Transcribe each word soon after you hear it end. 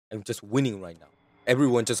I'm just winning right now.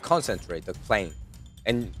 Everyone just concentrate the playing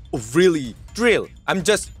and really drill.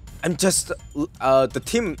 The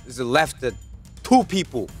team is left at 2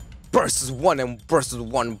 people versus 1 and versus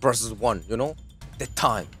 1 versus 1, you know? That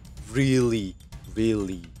time, really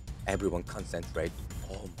everyone concentrate.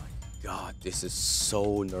 Oh my god, this is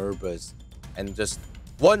so nervous. And just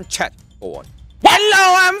one chat go on.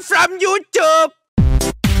 Hello, I'm from YouTube.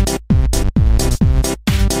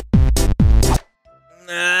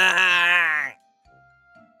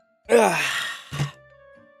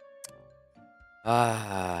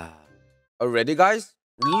 Already, guys?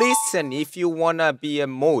 Listen if you wanna be a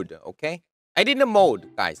mode, okay? I need a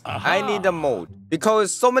mode, guys. I need a mode.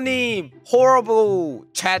 Because so many horrible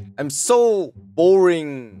chat. I'm so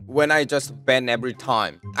boring when I just ban every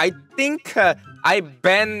time. I think I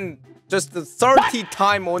ban just 30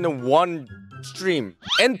 times on one stream.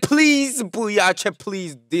 And please, Buyacha,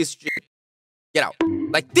 please, this shit. Get out.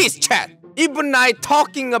 Like this chat. Even I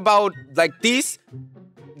talking about like this,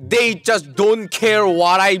 they just don't care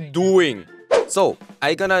what I'm doing. So,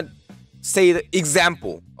 I gonna say the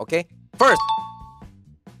example, okay? First,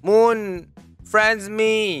 Moon friends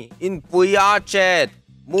me in VR chat.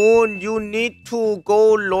 Moon, you need to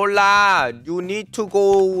go Lola. You need to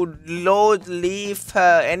go load leave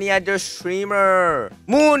any other streamer.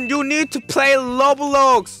 Moon, you need to play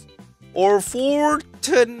Roblox or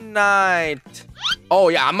Fortnite. Oh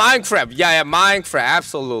yeah, Minecraft. Yeah, Minecraft.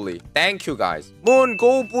 Absolutely. Thank you guys. Moon,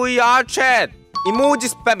 go VR chat. Emoji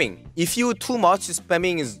spamming. If you too much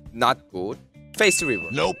spamming is not good. Face reveal.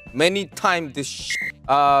 Nope. Many times this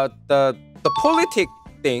the politic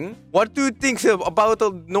thing. What do you think about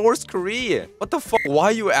the North Korea? What the fuck? Why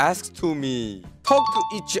you ask to me? Talk to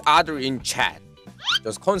each other in chat.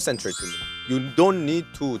 Just concentrate to me. You don't need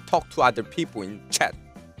to talk to other people in chat.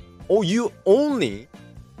 Or you only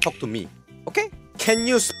talk to me. Okay? Can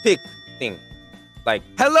you speak thing? Like,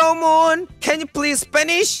 hello Moon, can you please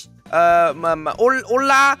Spanish?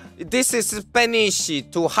 Hola, this is Spanish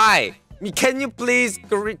to hi. Can you please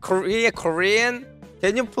Korean?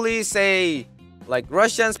 Can you please say like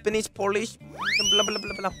Russian, Spanish, Polish, blah blah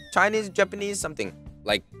blah blah, Chinese, Japanese, something.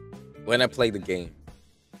 Like when I play the game,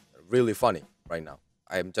 really funny right now.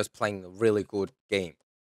 I'm just playing a really good game,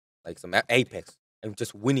 like some Apex. I'm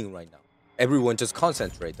just winning right now. Everyone just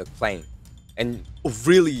concentrate the playing and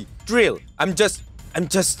really drill. The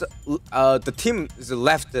team is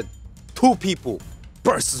left at 2 people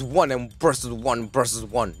versus 1 and versus 1 versus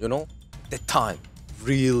 1, you know? That time,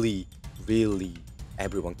 really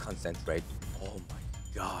everyone concentrate. Oh my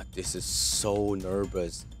god, this is so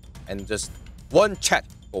nervous. And just one chat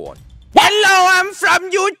go on. Hello, I'm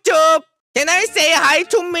from YouTube. Can I say hi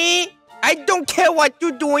to me? I don't care what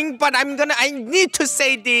you're doing, but I need to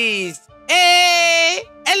say this. Hey,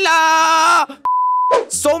 hello.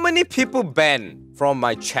 So many people banned from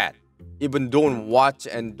my chat. Even don't watch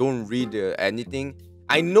and don't read anything.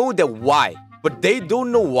 I know that why, but they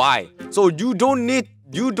don't know why. So you don't need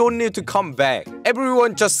to come back.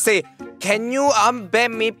 Everyone just say, can you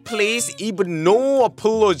unban me please? Even no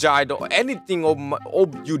apologize or anything of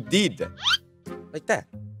you did. Like that.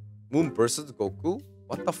 Moon versus Goku?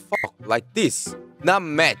 What the fuck? Like this. Not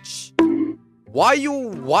match. Why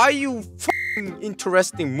you fucking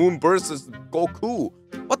interesting Moon versus Goku?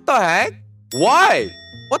 What the heck? Why?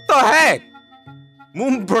 What the heck?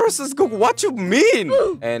 Moon versus Goku, what you mean?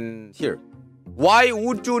 And here, why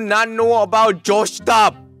would you not know about Josh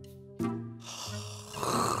Dub?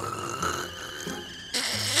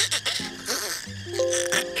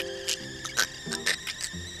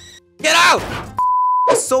 Get out!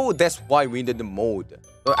 So that's why we need the mode.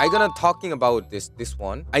 I'm gonna talking about this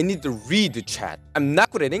one. I need to read the chat. I'm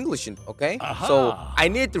not good at English, okay? So I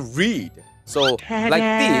need to read. So like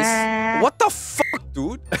this. What the fuck,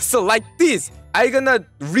 dude? So like this. I gonna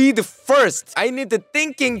read first. I need the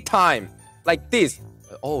thinking time. Like this.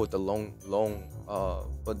 Oh, the long.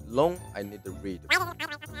 But long. I need to read.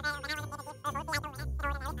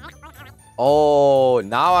 Oh,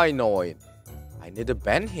 now I know it. I need to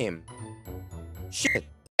ban him. Shit.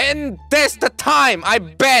 And that's the time I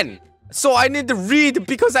ban. So I need to read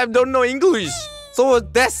because I don't know English. So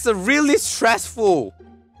that's really stressful.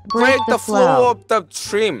 Break the flow of the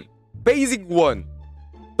stream. Basic one.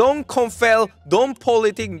 Don't confess, don't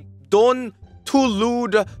politic, don't too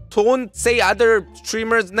lewd, don't say other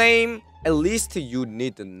streamer's name. At least you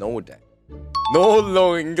need to know that. No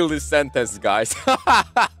long English sentence, guys.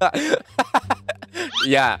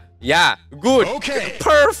 Yeah, good. Okay.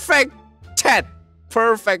 Perfect chat.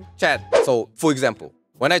 So, for example,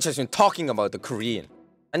 when I just been talking about the Korean.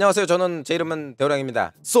 안녕하세요. 저는 제 이름은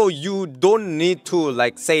대호랑입니다. So you don't need to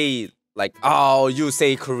like say Like, oh, you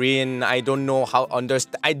say Korean. I don't know how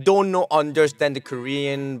understand. I don't know understand the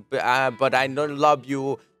Korean, but I don't love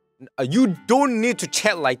you. You don't need to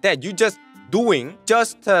chat like that. You just doing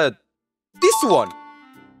just this one.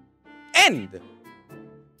 End.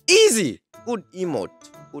 Easy. Good emote.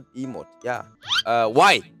 Good emote. Yeah.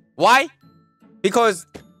 Why? Why? Because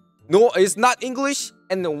no, it's not English.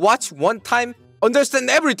 And watch one time, understand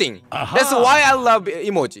everything. That's why I love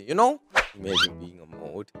emoji. You know. Imagine being a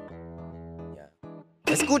mode.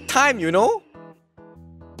 It's a good time, you know?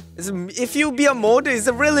 If you be a mod, it's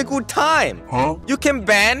a really good time. You can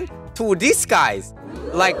ban to these guys.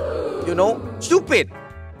 Like, you know, stupid.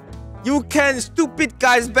 You can stupid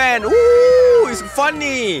guys ban. Ooh, it's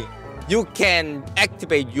funny. You can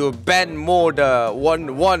activate your ban mode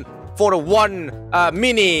for 1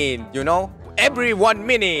 minute, you know? Every 1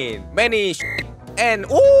 minute. Many shit. And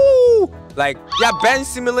ooh, like, yeah, ban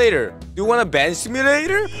simulator. Do you want a ban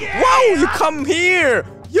simulator? Yeah! Wow, you come here.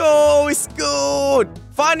 Yo, it's good.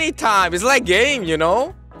 Funny time. It's like game, you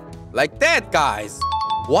know? Like that, guys.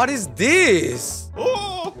 What is this?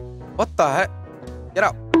 Oh, what the heck? Get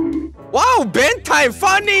out. Wow, ban time.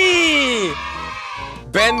 Funny.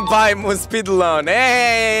 Ban by Moon Speedrun.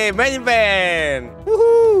 Hey, many ban.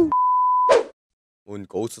 Woohoo. Moon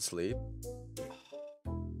goes to sleep.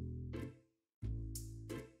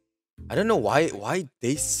 I don't know why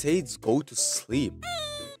they say it's go to sleep.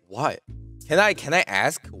 Why? Can I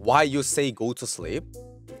ask why you say go to sleep?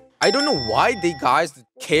 I don't know why they guys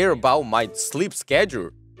care about my sleep schedule.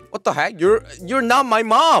 What the heck? You're not my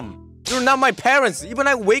mom. You're not my parents. Even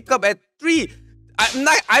I wake up at 3.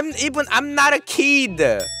 I'm not a kid.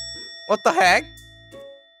 What the heck?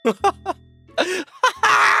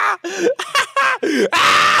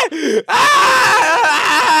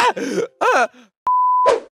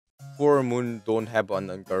 Poor Moon don't have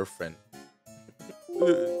a girlfriend.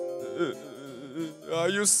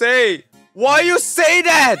 You say? Why you say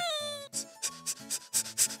that?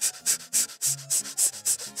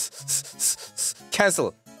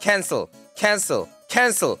 Cancel, cancel, cancel,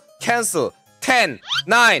 cancel, cancel. 10,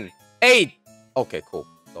 9, 8. Okay, cool.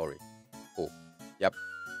 Sorry. Cool. Yep.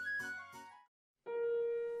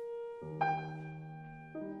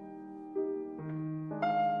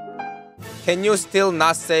 Can you still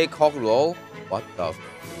not say cock roll? What the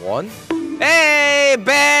one? Hey,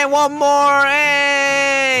 Ben, one more.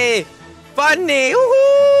 Hey, funny.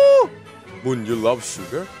 Woohoo! Moon, you love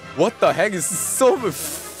sugar? What the heck is so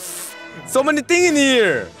many things in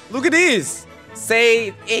here? Look at this.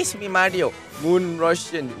 Say it's me Mario. Moon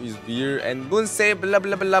Russian is beer and Moon say blah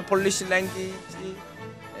blah blah Polish language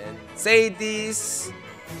and say this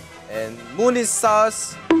and Moon is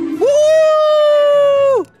sauce. Woo!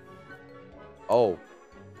 Oh,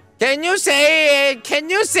 can you say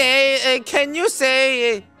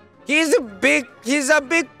he's a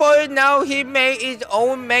big boy now. He made his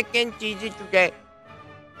own mac and cheese today.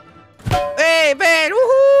 Hey man,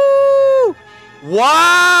 woohoo!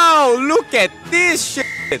 Wow, look at this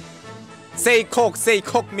shit. Say coke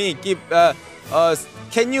me. Give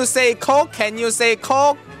can you say coke? Can you say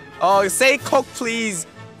coke? Say coke please.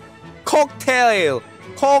 Cocktail.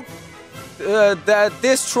 Coke that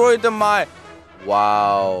destroyed my.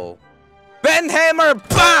 Wow. Ben Hammer,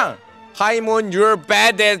 bang! Hi Moon, you're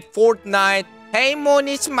bad at Fortnite. Hey Moon,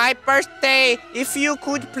 it's my birthday. If you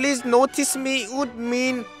could please notice me, it would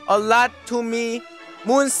mean a lot to me.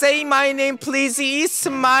 Moon, say my name please. It's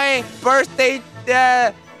my birthday.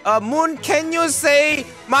 Moon, can you say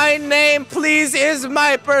my name please? It's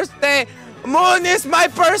my birthday. Moon, it's my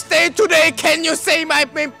birthday today. Can you say my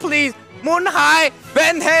name please? Moon, hi.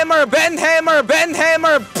 Ben Hammer, bang!